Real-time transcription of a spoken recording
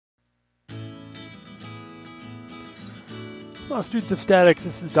Hello students of statics,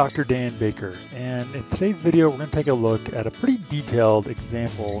 this is Dr. Dan Baker, and in today's video we're going to take a look at a pretty detailed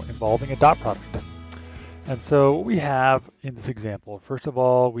example involving a dot product. And so what we have in this example, first of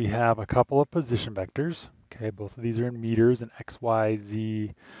all, we have a couple of position vectors. Okay, both of these are in meters and x, y,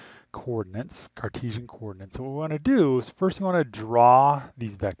 z coordinates, Cartesian coordinates. So what we want to do is first we want to draw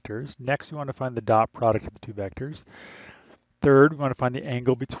these vectors. Next we want to find the dot product of the two vectors. Third, we want to find the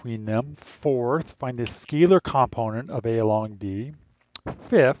angle between them. Fourth, find the scalar component of A along B.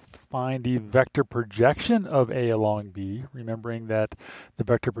 Fifth, find the vector projection of A along B, remembering that the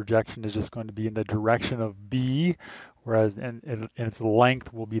vector projection is just going to be in the direction of B, whereas in its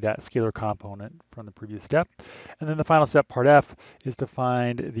length will be that scalar component from the previous step. And then the final step, part F, is to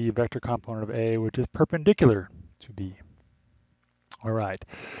find the vector component of A, which is perpendicular to B. All right,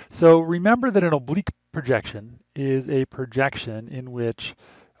 so remember that an oblique projection is a projection in which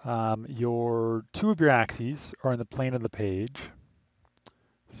two of your axes are in the plane of the page.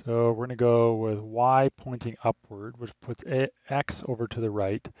 So we're going to go with y pointing upward, which puts x over to the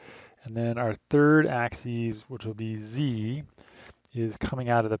right. And then our third axis, which will be z, is coming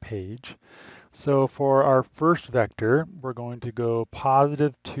out of the page. So for our first vector, we're going to go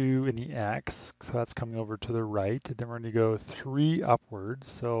positive 2 in the x, so that's coming over to the right. And then we're going to go 3 upwards,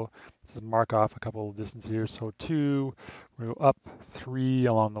 so this is mark off a couple of distances here. So 2, we go up 3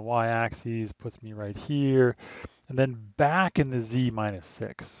 along the y-axis, puts me right here. And then back in the z minus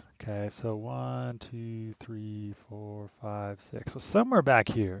 6. Okay, so 1, 2, 3, 4, 5, 6. So somewhere back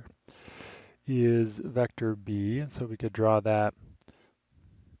here is vector b, and so we could draw that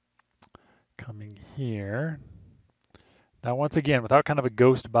coming here. Now, once again, without kind of a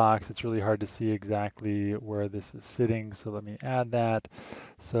ghost box, it's really hard to see exactly where this is sitting. So let me add that.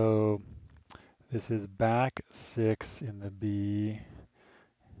 So this is back 6 in the B,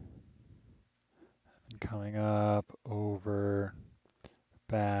 and coming up over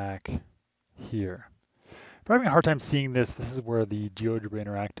back here. If you're having a hard time seeing this, this is where the GeoGebra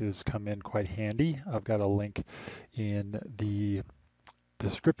interactives come in quite handy. I've got a link in the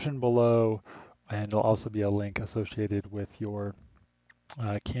description below, and there'll also be a link associated with your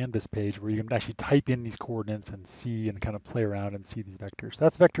Canvas page where you can actually type in these coordinates and see and kind of play around and see these vectors. So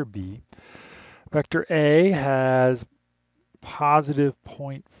that's vector B. Vector A has positive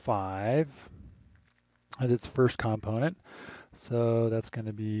 0.5 as its first component. So that's going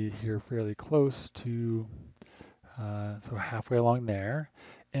to be here fairly close to, so halfway along there.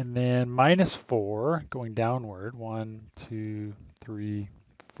 And then minus 4 going downward, 1, 2, 3,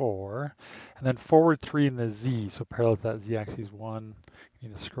 4. And then forward 3 in the z, so parallel to that z-axis 1. You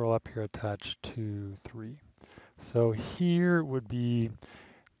need to scroll up here a touch, 2, 3. So here would be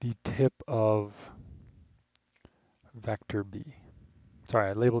the tip of vector B.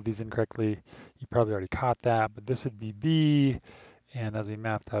 Sorry, I labeled these incorrectly. You probably already caught that, but this would be B, and as we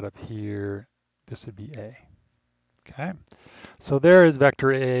mapped out up here, this would be A. Okay, so there is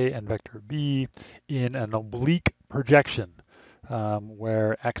vector A and vector B in an oblique projection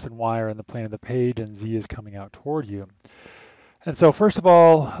where x and y are in the plane of the page and z is coming out toward you. And so first of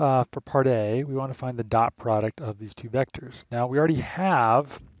all, for part A, we want to find the dot product of these two vectors. Now we already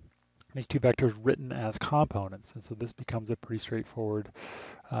have these two vectors written as components, and so this becomes a pretty straightforward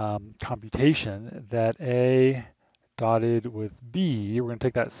computation that A dotted with B, we're going to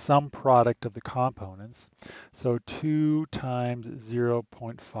take that sum product of the components. So 2 times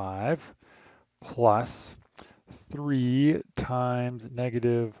 0.5 plus 3 times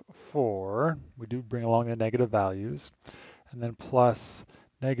negative 4. We do bring along the negative values. And then plus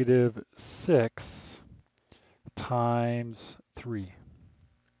negative 6 times 3.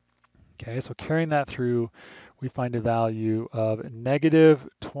 Okay, so carrying that through, we find a value of negative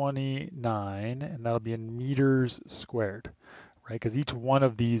 29, and that'll be in meters squared, right? Because each one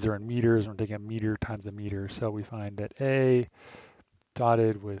of these are in meters, and we're taking a meter times a meter. So we find that A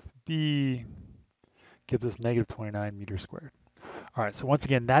dotted with B gives us negative 29 meters squared. All right, so once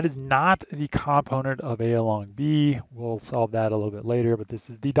again, that is not the component of A along B. We'll solve that a little bit later, but this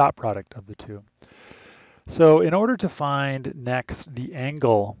is the dot product of the two. So in order to find next the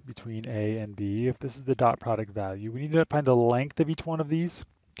angle between A and B, if this is the dot product value, we need to find the length of each one of these.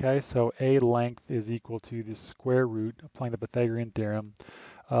 Okay, so A length is equal to the square root, applying the Pythagorean theorem,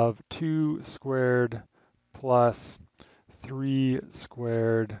 of 2 squared plus 3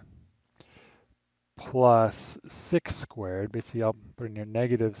 squared plus 6 squared. Basically, I'll put in here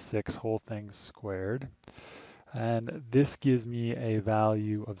negative 6 whole things squared. And this gives me a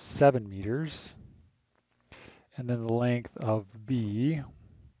value of 7 meters. And then the length of B,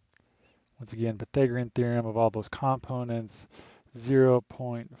 once again, Pythagorean theorem of all those components,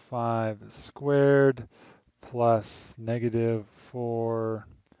 0.5 squared plus negative 4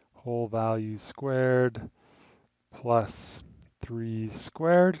 whole value squared plus 3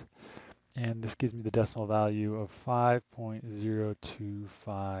 squared. And this gives me the decimal value of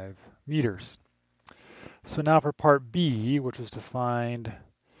 5.025 meters. So now for part B, which is to find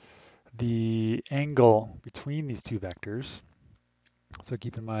the angle between these two vectors. So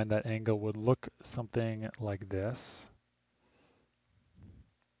keep in mind that angle would look something like this.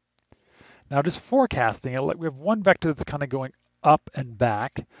 Now just forecasting it, we have one vector that's kind of going up and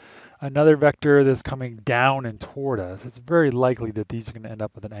back, another vector that's coming down and toward us. It's very likely that these are going to end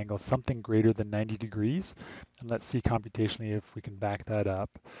up with an angle something greater than 90 degrees. And let's see computationally if we can back that up.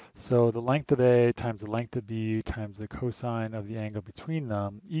 So the length of A times the length of B times the cosine of the angle between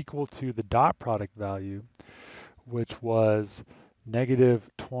them equal to the dot product value, which was negative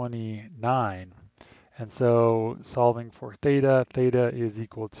 29. And so solving for theta, theta is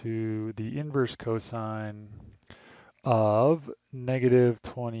equal to the inverse cosine of negative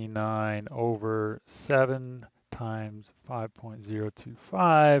 29 over 7 times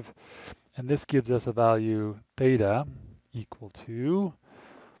 5.025. And this gives us a value theta equal to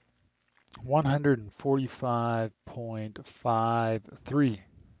 145.53.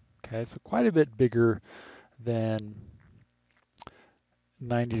 Okay, so quite a bit bigger than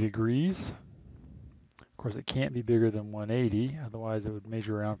 90 degrees. Of course, it can't be bigger than 180, otherwise it would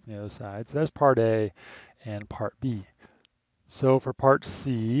measure around from the other side. So that's part A and part B. So for part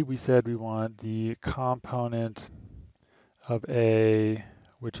C, we said we want the component of A,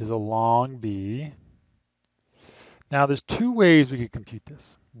 which is along B. Now there's two ways we could compute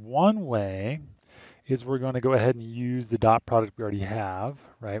this. One way is we're going to go ahead and use the dot product we already have,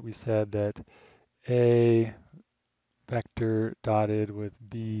 right? We said that A vector dotted with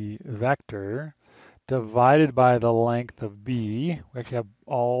B vector divided by the length of B. We actually have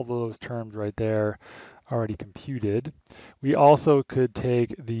all those terms right there already computed. We also could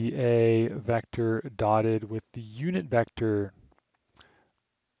take the A vector dotted with the unit vector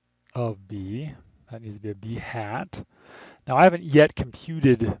of B. That needs to be a B hat. Now I haven't yet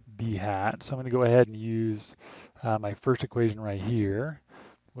computed B hat, so I'm going to go ahead and use my first equation right here,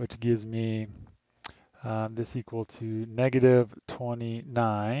 which gives me this equal to negative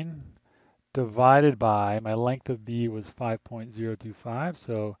 29 divided by, my length of B was 5.025,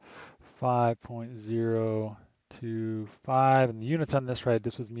 so 5.025, and the units on this, right,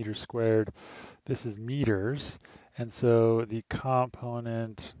 this was meters squared, this is meters, and so the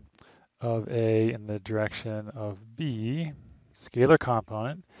component of A in the direction of B, scalar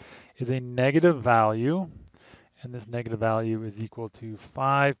component, is a negative value, and this negative value is equal to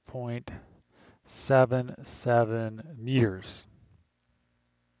 5.77 meters.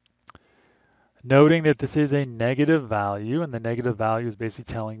 Noting that this is a negative value, and the negative value is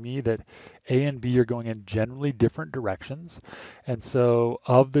basically telling me that A and B are going in generally different directions. And so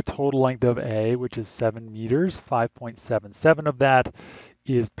of the total length of A, which is 7 meters, 5.77 of that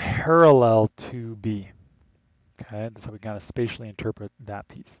is parallel to B. Okay, that's how we kind of spatially interpret that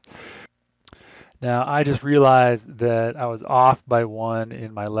piece. Now, I just realized that I was off by one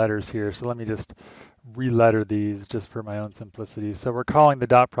in my letters here, so let me just re-letter these just for my own simplicity. So we're calling the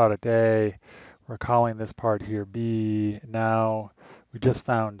dot product A, we're calling this part here B. Now we just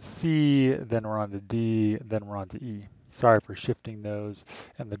found C, then we're on to D, then we're on to E. Sorry for shifting those.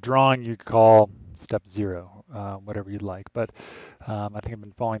 And the drawing you could call step 0, whatever you'd like. But I think I've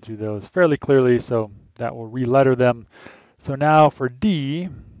been following through those fairly clearly, so that will re-letter them. So now for D,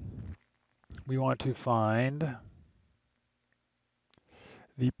 we want to find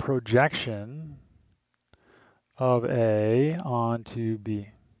the projection of A onto B.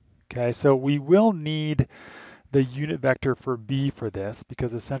 Okay, so we will need the unit vector for B for this,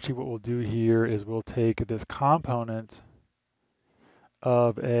 because essentially what we'll do here is we'll take this component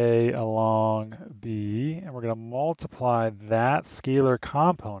of A along B, and we're going to multiply that scalar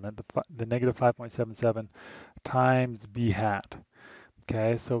component, the negative 5.77, times B hat.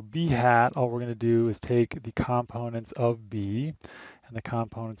 Okay, so B hat, all we're going to do is take the components of B, and the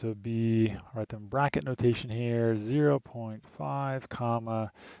components of B, I'll write them bracket notation here, 0.5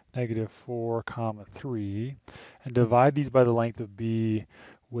 comma negative 4 comma 3, and divide these by the length of B,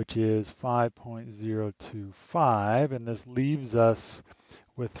 which is 5.025, and this leaves us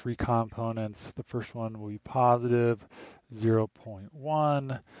with 3 components. The first one will be positive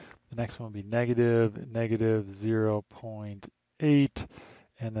 0.1, the next one will be negative 0.8,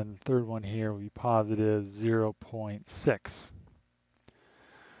 and then the third one here will be positive 0.6.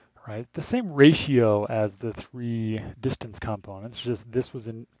 Right, the same ratio as the 3 distance components, just this was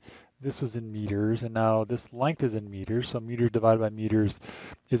in this was in meters, and now this length is in meters, so meters divided by meters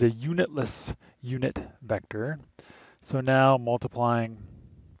is a unitless unit vector. So now multiplying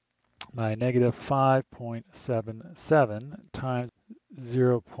my negative 5.77 times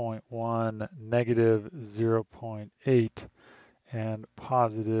 0.1, negative 0.8, and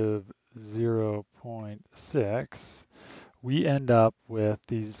positive 0.6, we end up with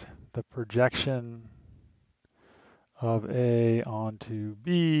the projection of A onto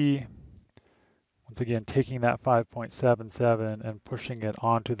B, once again taking that 5.77 and pushing it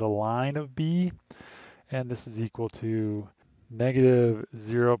onto the line of B, and this is equal to negative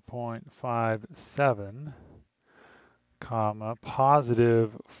 0.57 comma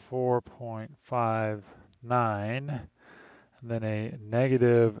positive 4.59 and then a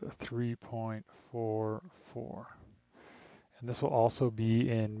negative 3.44. And this will also be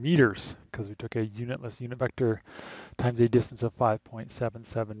in meters because we took a unitless unit vector times a distance of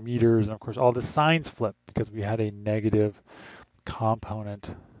 5.77 meters. And of course, all the signs flip because we had a negative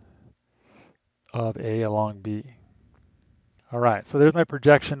component of A along B. All right, so there's my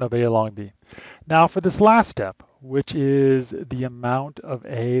projection of A along B. Now for this last step, which is the amount of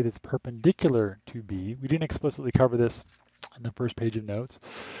A that's perpendicular to B, we didn't explicitly cover this in the first page of notes,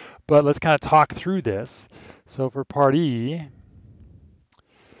 but let's kind of talk through this. So for part E,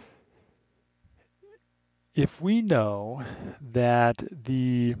 if we know that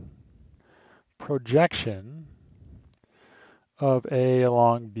the projection of A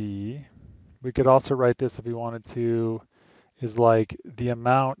along B, we could also write this if we wanted to, is like the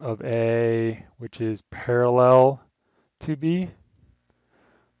amount of A which is parallel to B.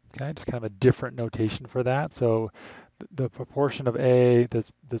 Okay, just kind of a different notation for that. So the proportion of A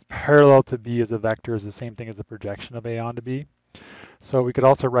that's parallel to B as a vector is the same thing as the projection of A onto B. So we could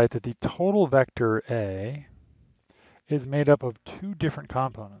also write that the total vector A is made up of two different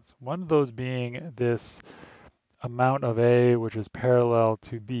components. One of those being this amount of A which is parallel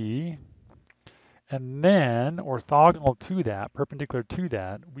to B, and then orthogonal to that, perpendicular to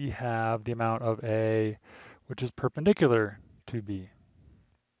that, we have the amount of A which is perpendicular to B.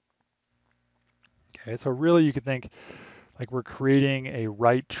 Okay, so really you could think like we're creating a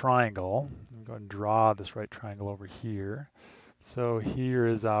right triangle. I'm going to draw this right triangle over here. So here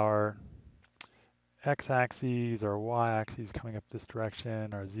is our x-axis, our y-axis coming up this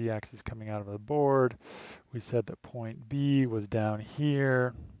direction, our z-axis coming out of the board. We said that point B was down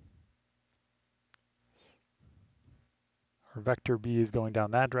here. Our vector B is going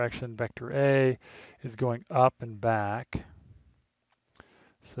down that direction. Vector A is going up and back.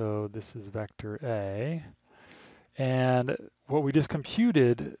 So this is vector A. And what we just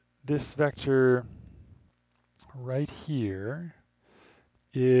computed, this vector right here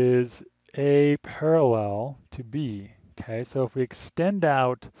is A parallel to B. Okay, so if we extend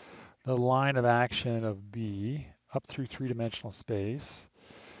out the line of action of B up through three-dimensional space,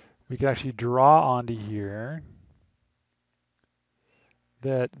 we could actually draw onto here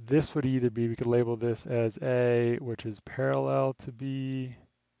that this would either be, we could label this as A, which is parallel to B,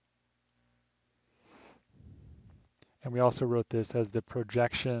 and we also wrote this as the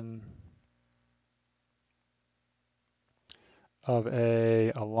projection of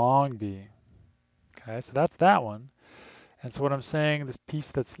A along B. Okay, so that's that one. And so what I'm saying, this piece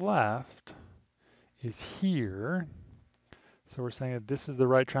that's left is here. So we're saying that this is the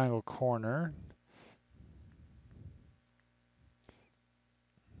right triangle corner.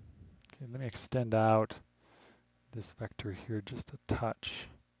 Okay, let me extend out this vector here just a touch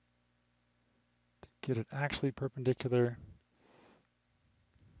to get it actually perpendicular.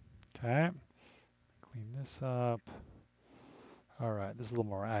 Okay, clean this up. All right, this is a little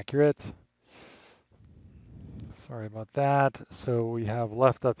more accurate. Sorry about that. So we have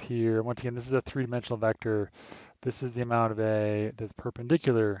left up here, once again, this is a three-dimensional vector. This is the amount of A that's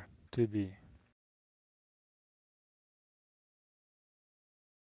perpendicular to B.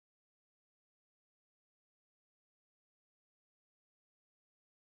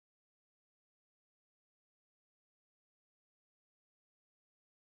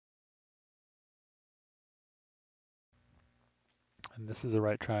 And this is the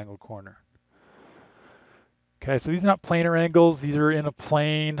right triangle corner. Okay, so these are not planar angles. These are in a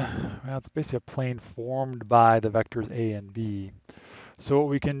plane. Well, it's basically a plane formed by the vectors A and B. So what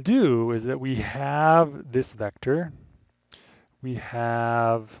we can do is that we have this vector. We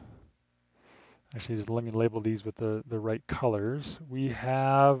have, actually just let me label these with the right colors. We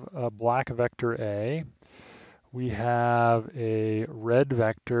have a black vector A. We have a red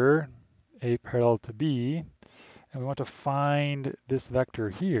vector, A parallel to B. And we want to find this vector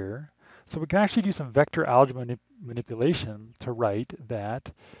here. So we can actually do some vector algebra manipulation to write that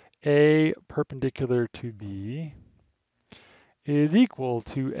A perpendicular to B is equal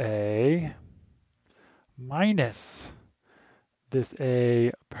to A minus this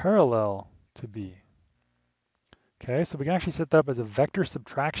A parallel to B. Okay, so we can actually set that up as a vector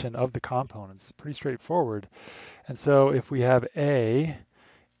subtraction of the components. Pretty straightforward. And so if we have A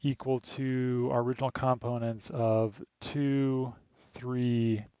equal to our original components of 2,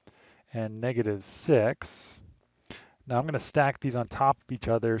 3, and -6, now I'm going to stack these on top of each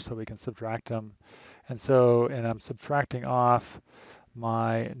other so we can subtract them. And I'm subtracting off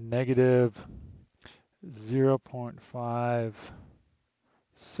my negative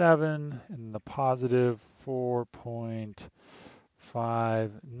 0.57 and the positive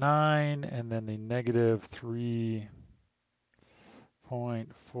 4.59 and then the negative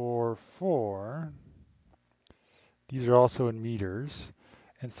 3.44. These are also in meters.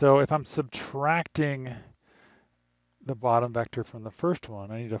 And so if I'm subtracting the bottom vector from the first one,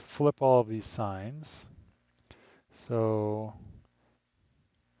 I need to flip all of these signs. So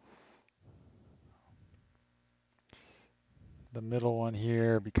the middle one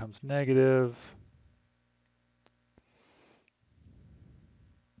here becomes negative.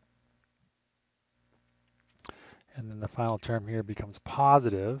 And then the final term here becomes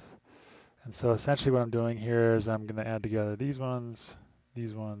positive. And so essentially what I'm doing here is I'm going to add together these ones,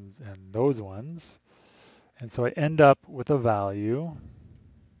 and those ones. And so I end up with a value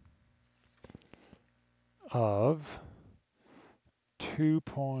of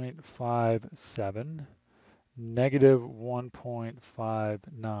 2.57, negative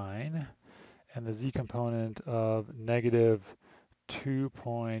 1.59, and the z component of negative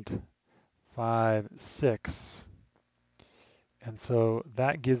 2.56. And so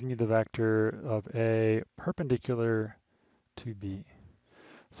that gives me the vector of A perpendicular to B.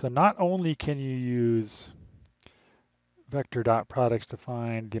 So not only can you use vector dot products to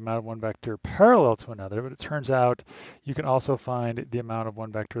find the amount of one vector parallel to another, but it turns out you can also find the amount of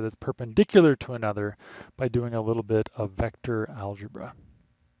one vector that's perpendicular to another by doing a little bit of vector algebra.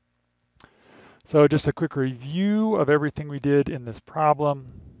 So just a quick review of everything we did in this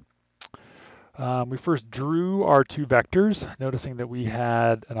problem. We first drew our two vectors, noticing that we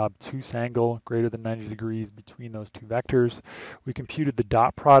had an obtuse angle greater than 90 degrees between those two vectors. We computed the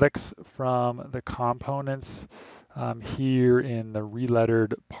dot products from the components here in the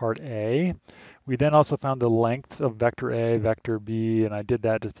relettered part A. We then also found the lengths of vector A, vector B, and I did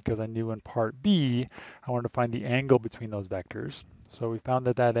that just because I knew in part B, I wanted to find the angle between those vectors. So we found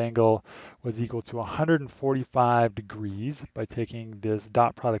that that angle was equal to 145 degrees by taking this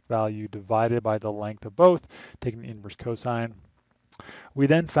dot product value divided by the length of both, taking the inverse cosine. We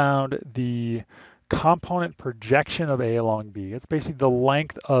then found the component projection of A along B. It's basically the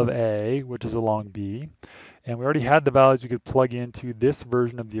length of A, which is along B. And we already had the values we could plug into this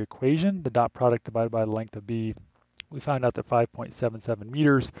version of the equation, the dot product divided by the length of B. We found out that 5.77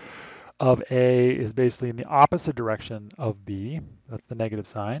 meters of A is basically in the opposite direction of B. That's the negative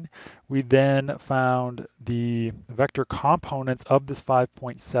sign. We then found the vector components of this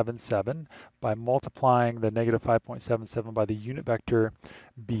 5.77 by multiplying the negative 5.77 by the unit vector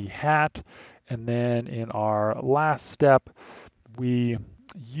B hat. And then in our last step, we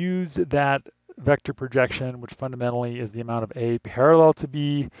used that vector projection, which fundamentally is the amount of A parallel to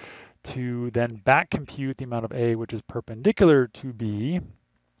B, to then back compute the amount of A which is perpendicular to B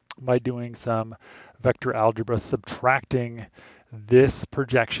by doing some vector algebra, subtracting this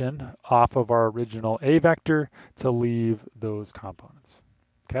projection off of our original A vector to leave those components.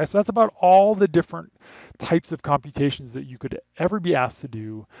 Okay, so that's about all the different types of computations that you could ever be asked to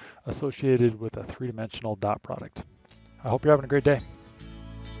do associated with a three-dimensional dot product. I hope you're having a great day.